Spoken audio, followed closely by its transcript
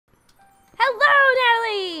Hello,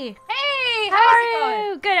 Natalie! Hey, How how's are it going?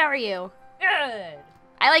 you? Good, how are you? Good.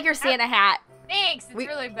 I like your Santa hat. Thanks, it's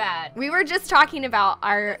really bad. We were just talking about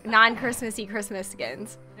our non-Christmassy Christmas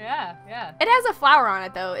skins. Yeah. It has a flower on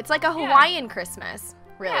it, though. It's like a Hawaiian Christmas,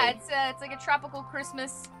 really. Yeah, it's like a tropical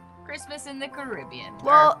Christmas in the Caribbean.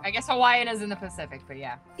 Well, or, I guess Hawaiian is in the Pacific, but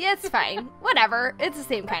yeah. Yeah, it's fine. Whatever. It's the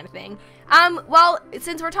same kind of thing. Well,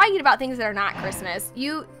 since we're talking about things that are not Christmas,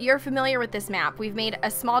 you're familiar with this map. We've made a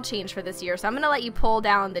small change for this year, so I'm going to let you pull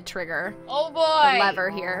down the trigger. Oh, boy. The lever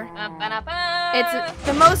here. Ba-ba-da-ba. It's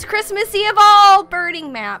the most Christmassy of all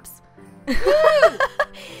birding maps.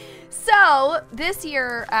 So, this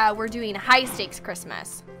year, we're doing high stakes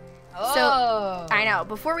Christmas. Oh. So, I know.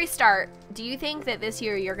 Before we start, do you think that this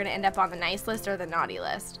year you're going to end up on the nice list or the naughty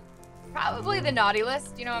list? Probably the naughty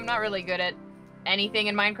list. You know, I'm not really good at anything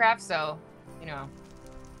in Minecraft, so, you know.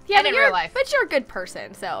 Yeah, and in real life. But you're a good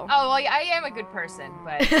person, so. Oh, well, yeah, I am a good person,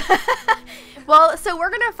 but. Well, so we're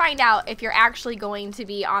going to find out if you're actually going to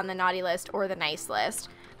be on the naughty list or the nice list.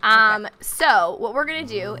 Okay. So, what we're going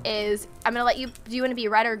to do is, I'm going to let you, do you want to be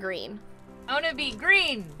red or green? I want to be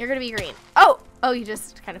green. You're going to be green. Oh, you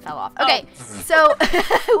just kind of fell off. Okay, so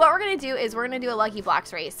what we're going to do is we're going to do a Lucky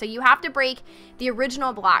Blocks race. So you have to break the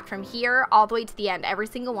original block from here all the way to the end, every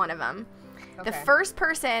single one of them. Okay. The first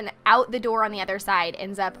person out the door on the other side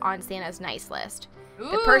ends up on Santa's nice list. Ooh.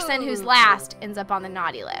 The person who's last ends up on the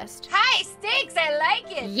naughty list. High stakes, I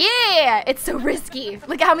like it. Yeah, it's so risky.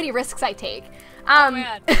 Look at how many risks I take. Oh,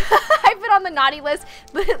 man. I've been on the naughty list,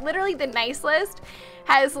 but literally the nice list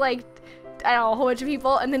has like, I don't know, a whole bunch of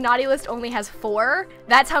people, and the naughty list only has 4.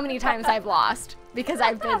 That's how many times I've lost, because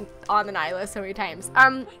I've been on the naughty list so many times.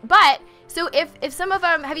 But, so if some of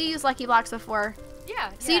them, have you used Lucky Blocks before? Yeah.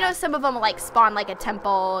 So you know some of them like spawn like a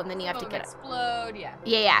temple, and then you have to get explode, yeah.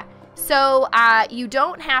 Yeah. So, you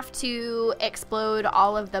don't have to explode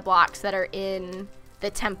all of the blocks that are in the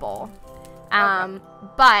temple,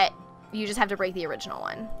 but you just have to break the original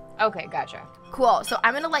one. Okay, gotcha. Cool. So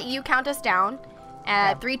I'm going to let you count us down.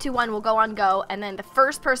 3, 2, 1, we'll go on go, and then the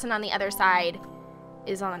first person on the other side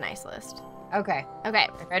is on the nice list. Okay. Okay.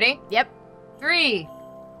 Ready? Yep. 3,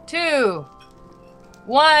 2,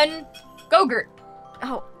 1, go, Gert.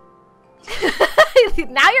 Oh.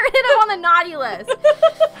 Now you're hit on the naughty list.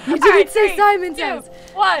 You didn't right, say 3, Simon 2, says.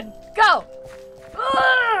 1, go.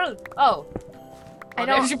 Oh. I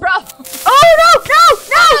don't. There's your problem. Oh, no!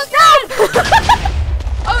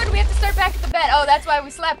 Oh, and we have to start back at the bed. Oh, that's why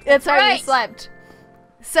we slept. That's right. why we slept.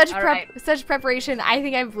 Such right. such preparation. I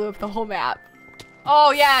think I blew up the whole map.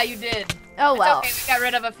 Oh, yeah, you did. Oh, well. It's okay, we got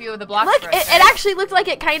rid of a few of the blocks. Look, for us, it actually looked like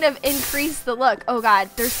it kind of increased the look. Oh,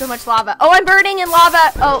 God, there's so much lava. Oh, I'm burning in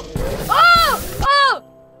lava. Oh. Oh!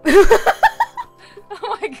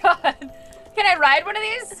 Oh, my God. Can I ride one of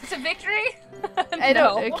these to victory? I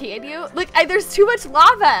don't know. Can you? Look, there's too much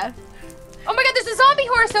lava. Oh, my God, there's a zombie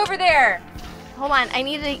horse over there. Hold on, I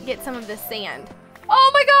need to get some of this sand.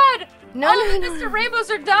 Oh, my God. No, all no, of the Mr.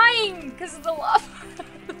 Rainbows are dying because of the lava.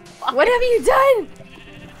 What have you done?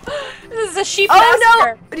 This is a sheep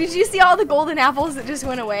massacre. No! Did you see all the golden apples that just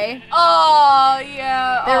went away? Oh,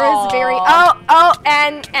 yeah. There was very...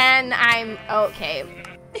 and I'm... Okay.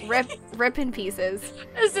 Rip in pieces.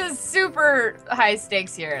 This is super high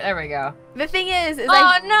stakes here. There we go. The thing is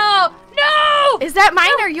no! No! Is that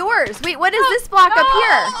mine or yours? Wait, what is this block up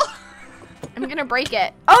here? I'm gonna break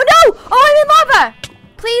it. Oh, no! Oh, I'm in lava!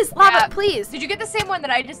 Please, lava, please. Did you get the same one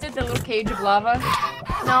that I just did, the little cage of lava?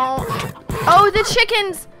 No. Oh, the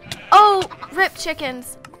chickens! Oh, rip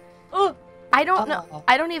chickens. Oh. I don't know.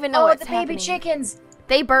 I don't even know what's happening. Oh, the baby chickens.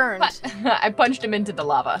 They burned. I punched them into the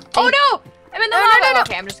lava. Oh, no! I'm in the lava! No.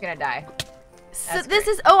 Okay, I'm just gonna die. So this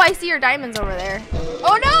is... Oh, I see your diamonds over there.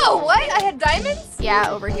 Oh, no! What? I had diamonds?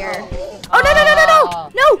 Yeah, over here.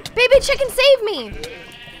 Oh, no! No! Baby chicken, save me!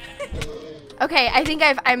 Okay, I think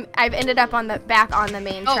I've ended up on the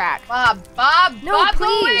main track. Bob, no, Bob,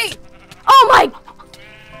 please. Oh my!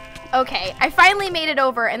 Okay, I finally made it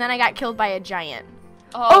over, and then I got killed by a giant.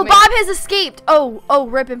 Oh, Bob has escaped. Oh,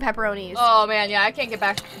 rip and pepperonis. Oh man, yeah, I can't get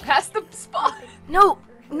back past the spot. No,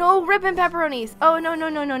 rip and pepperonis. Oh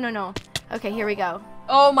no. Okay, here we go.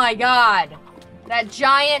 Oh my God, that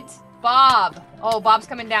giant Bob. Oh, Bob's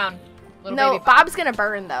coming down. No, Bob's gonna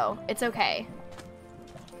burn though. It's okay.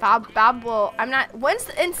 Bob will, once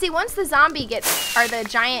the zombie or the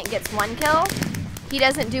giant gets 1 kill, he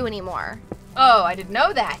doesn't do anymore. Oh, I didn't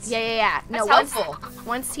know that. Yeah. That's helpful.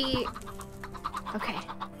 Once he, okay.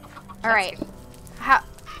 All right.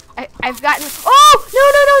 I've gotten, oh,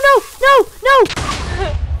 no.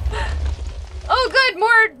 Oh, good,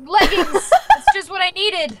 more leggings. That's just what I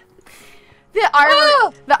needed.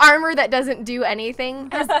 The armor that doesn't do anything.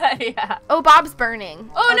 Yeah. Oh, Bob's burning.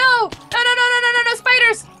 Oh no! No,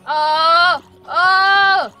 spiders!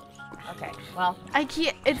 Oh! Okay, well. I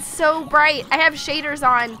can't. It's so bright. I have shaders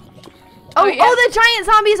on. Oh, yeah. Oh, the giant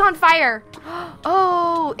zombie's on fire.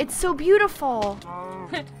 Oh, it's so beautiful.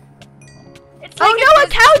 It's like no, a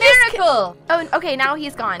cow miracle. Oh, okay, now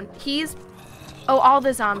he's gone. Oh, all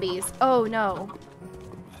the zombies. Oh no.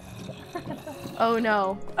 Oh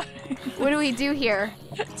no. What do we do here?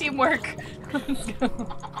 Teamwork. Let's go.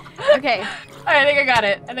 Okay. I think I got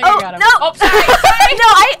it. I got him. No. Oh, sorry. No,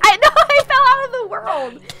 I fell out of the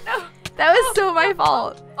world. No. That was so my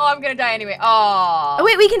fault. Oh, I'm gonna die anyway. Oh. Oh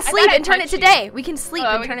wait, we can sleep and turn it today. We can sleep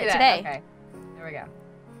and we turn can it do today. that. Okay. There we go.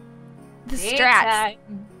 The strats.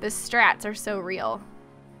 The strats are so real.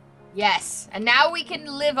 Yes, and now we can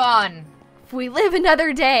live on. If we live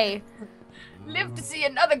another day. Live to see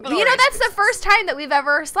another glorious You know, that's Christmas. the first time that we've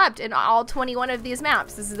ever slept in all 21 of these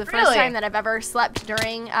maps. This is the first time that I've ever slept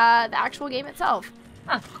during the actual game itself.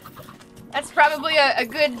 Huh. That's probably a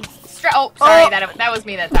good Oh, sorry, that was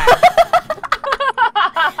me that time.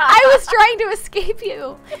 I was trying to escape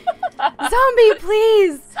you. Zombie,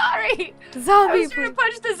 please. Sorry. Zombie, I was trying to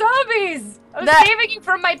punch the zombies. I was saving you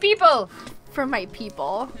from my people. From my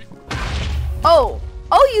people. Oh,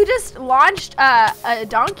 you just launched a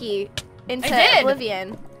donkey into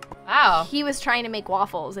oblivion. Wow. He was trying to make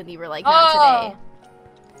waffles, and you were like, not today.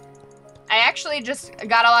 I actually just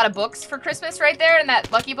got a lot of books for Christmas right there in that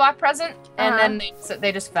Lucky Block present, and then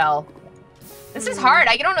they just fell. This is hard.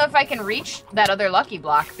 I don't know if I can reach that other Lucky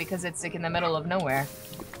Block because it's like in the middle of nowhere.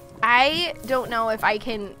 I don't know if I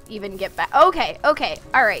can even get back. Okay.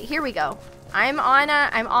 All right, here we go. I'm on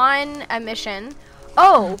a mission.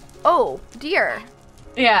 Oh, dear.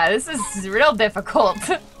 Yeah, this is real difficult.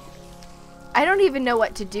 I don't even know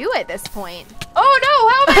what to do at this point. Oh no,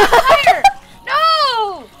 how am I on fire?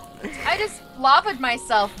 No! I just lava'd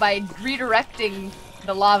myself by redirecting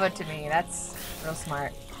the lava to me. That's real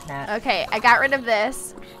smart, Nat. Okay, I got rid of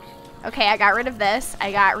this. Okay, I got rid of this.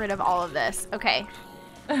 I got rid of all of this. Okay.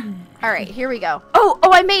 All right, here we go. Oh,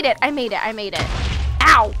 I made it.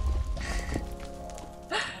 Ow.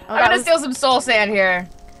 I'm gonna steal some soul sand here.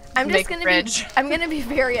 I'm gonna be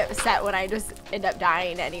very upset when I just end up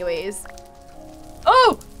dying anyways.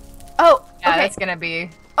 Oh, yeah, okay. That's gonna be.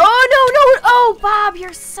 Oh no! Oh, Bob,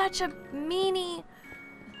 you're such a meanie.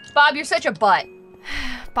 Bob, you're such a butt.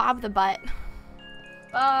 Bob the butt.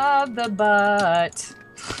 Bob the butt.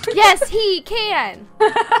 Yes, he can.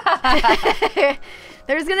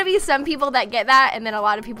 There's gonna be some people that get that, and then a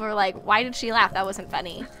lot of people are like, "Why did she laugh? That wasn't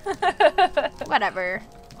funny." Whatever.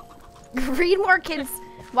 Read more kids.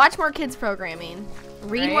 Watch more kids programming.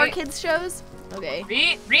 Read more kids shows. Okay.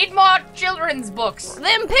 Read more children's books.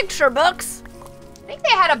 Them picture books. I think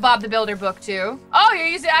they had a Bob the Builder book too. Oh, you're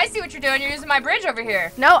using. I see what you're doing. You're using my bridge over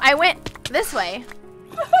here. No, I went this way.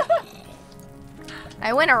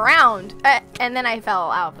 I went around, and then I fell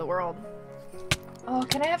out of the world. Oh,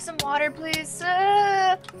 can I have some water, please?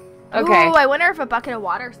 Okay. Ooh, I wonder if a bucket of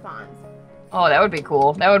water spawns. Oh, that would be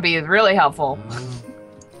cool. That would be really helpful.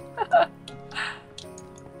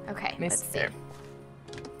 Okay, let's see.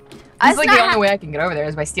 It's like the only way I can get over there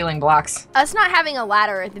is by stealing blocks. Us not having a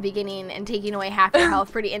ladder at the beginning and taking away half your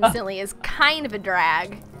health pretty instantly is kind of a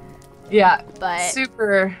drag. Yeah, but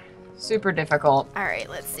super, super difficult. All right,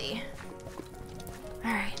 let's see.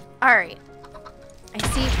 All right. I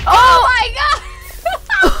see. Oh my god!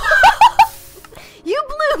 You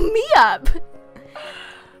blew me up.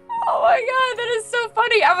 Oh my god, that is so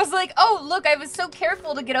funny. I was like, oh, look, I was so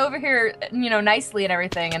careful to get over here, you know, nicely and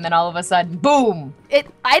everything, and then all of a sudden, boom!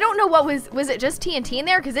 I don't know what was it just TNT in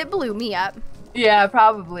there? Because it blew me up. Yeah,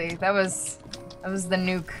 probably. That was the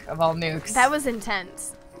nuke of all nukes. That was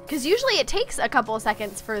intense. Because usually it takes a couple of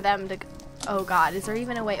seconds for them to... Oh god, is there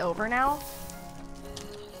even a way over now?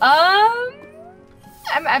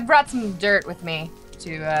 I brought some dirt with me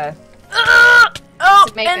to,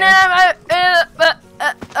 make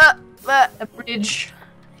a bridge.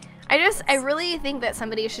 I really think that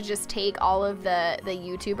somebody should just take all of the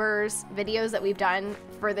YouTubers videos that we've done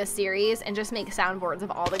for this series and just make soundboards of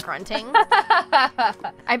all the grunting.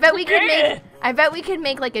 I bet we could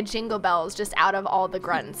make like a Jingle Bells just out of all the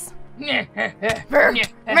grunts. Over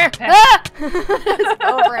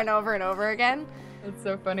and over and over again. That's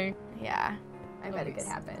so funny. Yeah, I bet it could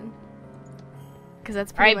happen. Because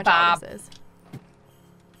that's pretty much all this is.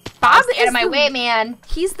 Bob is out of my way, man.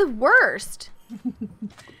 He's the worst.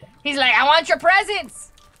 He's like, I want your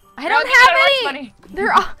presents. I don't have any.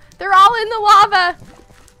 They're all in the lava.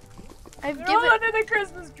 They're all under the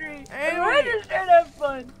Christmas tree. I want to start have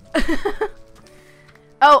fun.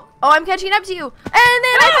 Oh, I'm catching up to you. And then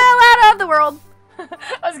I fell out of the world.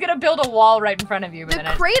 I was gonna build a wall right in front of you, but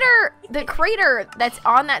The crater that's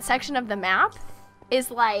on that section of the map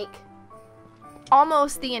is like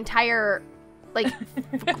almost the entire like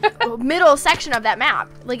middle section of that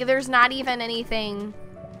map. Like there's not even anything.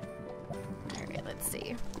 All right, let's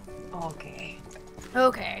see. Okay.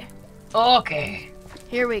 Okay. Okay.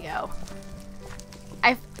 Here we go.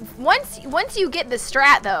 Once you get the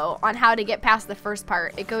strat though on how to get past the first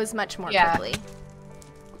part, it goes much more quickly.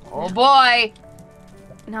 Oh boy.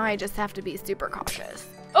 Now I just have to be super cautious.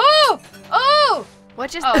 Oh! Oh!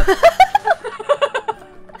 What just? Oh.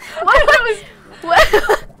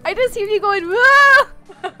 What? I just hear you going. Whoa!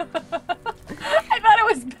 I thought it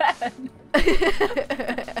was bad.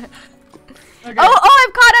 Okay. Oh!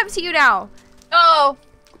 I've caught up to you now. Oh!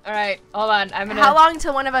 All right, hold on. How long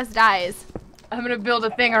till one of us dies? I'm gonna build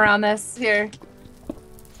a thing around this here.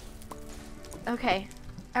 Okay.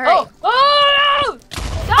 All right. Oh! Oh!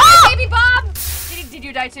 Baby Bob! Did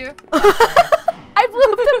you die too? I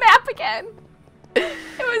blew up the map again. It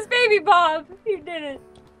was Baby Bob. You did it.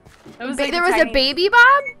 It was There was a baby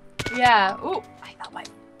Bob? Yeah. Ooh, I thought my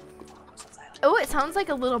phone was so silent. Oh, it sounds like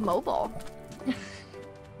a little mobile.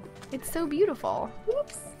 It's so beautiful.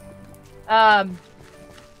 Whoops. Yeah,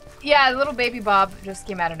 little Baby Bob just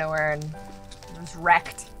came out of nowhere and was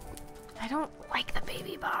wrecked. I don't like the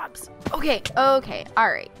baby Bobs. Okay, all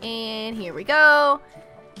right, and here we go.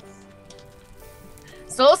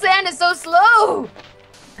 Soul Sand is so slow.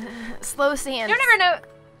 Slow sand. I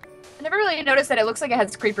never really noticed that it looks like it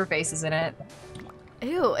has creeper faces in it.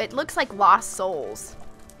 Ew, it looks like lost souls.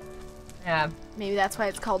 Yeah. Maybe that's why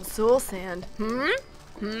it's called soul sand. Oh,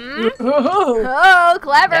 Oh,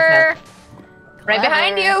 clever. right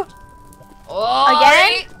behind you. Oh,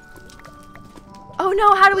 again? Oh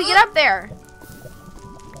no, how do we get up there?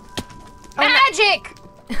 Magic!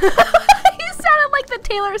 You sounded like the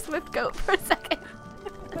Taylor Swift goat for a second.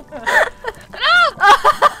 No!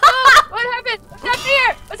 Oh, what happened? What's happening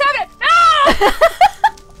here? What's happening?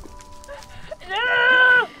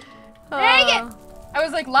 No! No! Dang it! I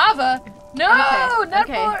was like lava. No, not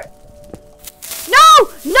more. No!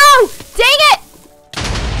 Dang it!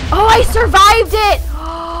 Oh, I survived it!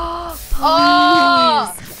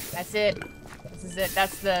 Oh! That's it. This is it.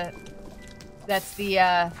 That's the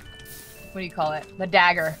what do you call it? The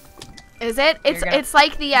dagger. Is it? It's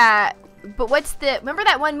like the but what's the, remember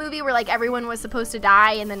that one movie where like everyone was supposed to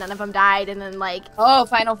die and then none of them died and then like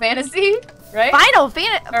Final Fantasy, right? Final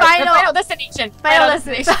Destination. Final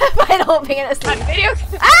Destination. Final Fantasy.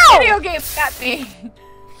 Video games got me.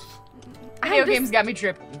 Video games got me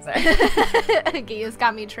tripping. Sorry. Games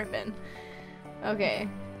got me tripping. Okay.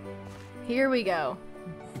 Here we go.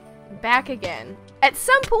 Back again. At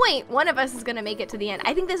some point, one of us is gonna make it to the end.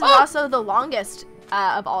 I think this is also the longest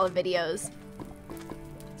of all the videos.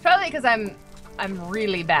 It's probably because I'm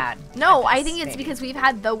really bad. No, I think it's because we've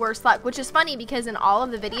had the worst luck, which is funny because in all of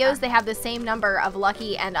the videos they have the same number of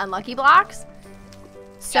lucky and unlucky blocks.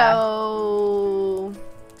 So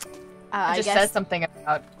it just says something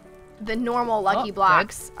about the normal lucky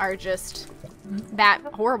blocks are just that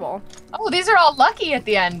horrible. Oh, these are all lucky at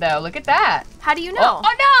the end though. Look at that. How do you know? Oh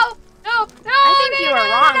no! No! I think you are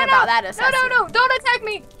wrong about that assessment. No! Don't attack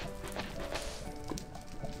me!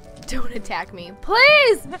 Don't attack me,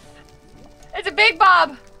 please! It's a big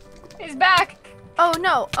Bob. He's back. Oh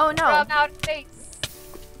no! Oh no! From outer space.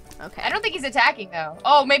 Okay. I don't think he's attacking though.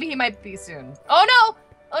 Oh, maybe he might be soon. Oh no!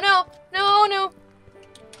 Oh no! No!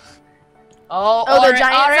 Oh, the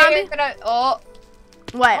giant zombie?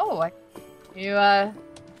 What? Oh,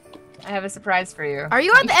 I have a surprise for you. Are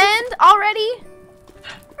you at the end already?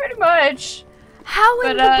 Pretty much. How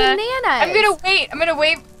in the bananas? I'm gonna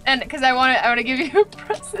wait, and because I want to give you a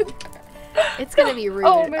present. It's gonna be rude.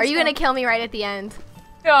 Oh, are you gonna kill me right at the end?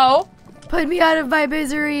 No. Put me out of my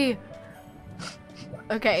misery.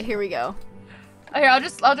 Okay, here we go. Here, I'll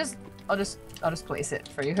just place it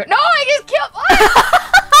for you. No, I just killed.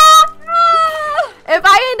 If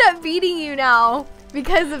I end up beating you now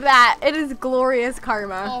because of that, it is glorious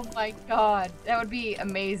karma. Oh my god, that would be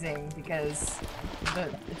amazing because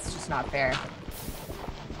it's just not fair.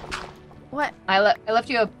 What? I left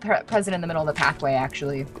you a present in the middle of the pathway,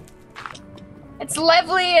 actually. It's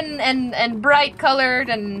lovely and bright colored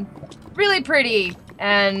and really pretty,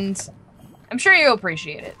 and I'm sure you'll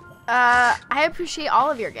appreciate it. I appreciate all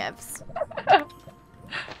of your gifts.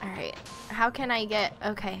 Alright, how can I get,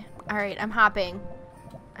 okay. Alright, I'm hopping.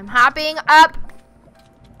 I'm hopping up!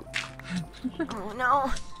 Oh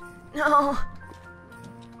no. No.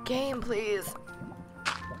 Game, please.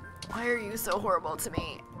 Why are you so horrible to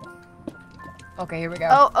me? Okay, here we go.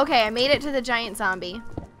 Oh, okay. I made it to the giant zombie.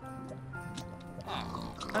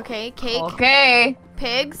 Okay, cake. Okay.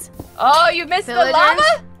 Pigs. Oh, you missed Villagers. the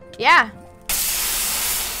lava? Yeah.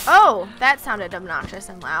 Oh, that sounded obnoxious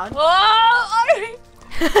and loud. Oh, Aurey.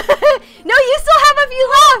 No, you still have a few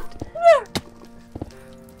left.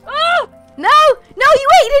 Oh. No, you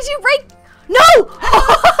wait. Did you break? No.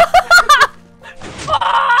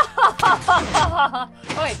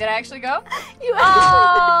 Oh, wait, did I actually go? You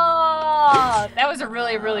Oh, that was a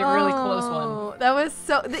really close one. Oh, that was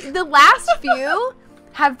so. The last few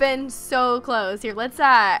have been so close. Here, let's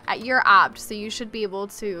you're opt, so you should be able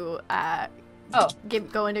to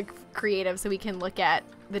go into creative so we can look at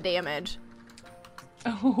the damage.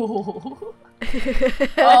 Oh.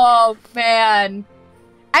 Oh man.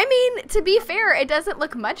 I mean, to be fair, it doesn't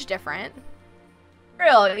look much different.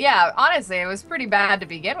 Really? Yeah, honestly, it was pretty bad to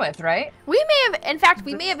begin with, right? We may have, in fact,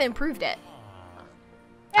 we may have improved it.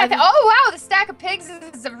 Yeah, oh wow, the stack of pigs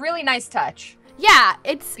is a really nice touch. Yeah,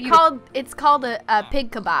 it's called a pig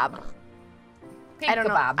kebab. Pig I don't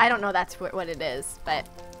kebab. know. I don't know that's what it is, but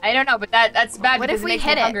I don't know, but that's bad what because if we it makes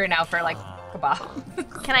hit me it? hungry now for like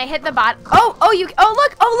kebab. Can I hit the bot? Oh,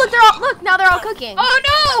 look, now they're all cooking. Oh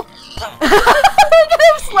no! Look at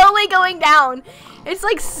them slowly going down. It's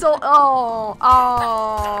like so.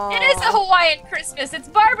 Oh. It is a Hawaiian Christmas. It's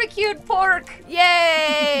barbecued pork.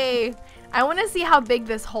 Yay! I want to see how big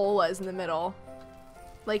this hole was in the middle.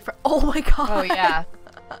 Like for. Oh my god. Oh yeah.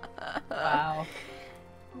 Wow.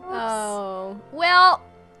 Oh. Well,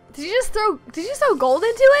 did you throw gold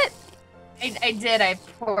into it? I did. I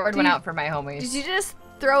poured one out for my homies. Did you just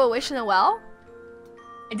throw a wish in the well?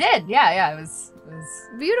 I did. Yeah. It was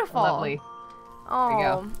Beautiful. lovely. Oh. There you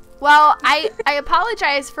go. Well, I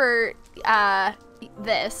apologize for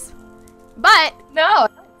this, but No,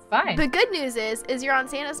 it's fine. the good news is you're on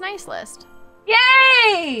Santa's nice list.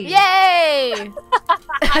 Yay! Yay!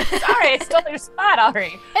 I'm sorry, I stole your spot,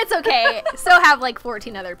 Aurey. It's okay. So have like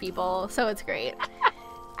 14 other people, so it's great.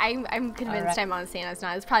 I'm convinced I'm on Santa's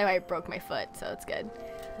not. It's probably why I broke my foot, so it's good.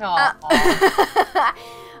 All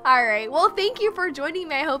right. Well, thank you for joining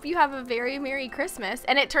me. I hope you have a very Merry Christmas,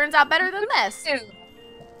 and it turns out better than this.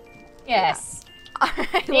 Yes. All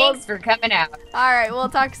right. Thanks for coming out. All right. We'll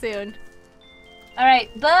talk soon. All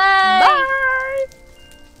right. Bye. Bye.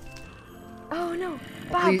 Oh no,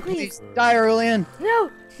 Bob, please. Die, Aureylian. No.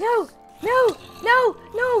 I'm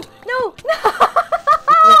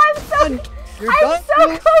so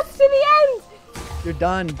close to the end. You're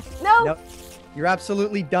done. No. Nope. You're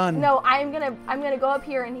absolutely done. No, I'm gonna go up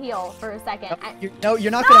here and heal for a second. No,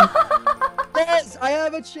 you're not gonna. Yes, I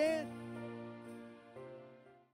have a chance.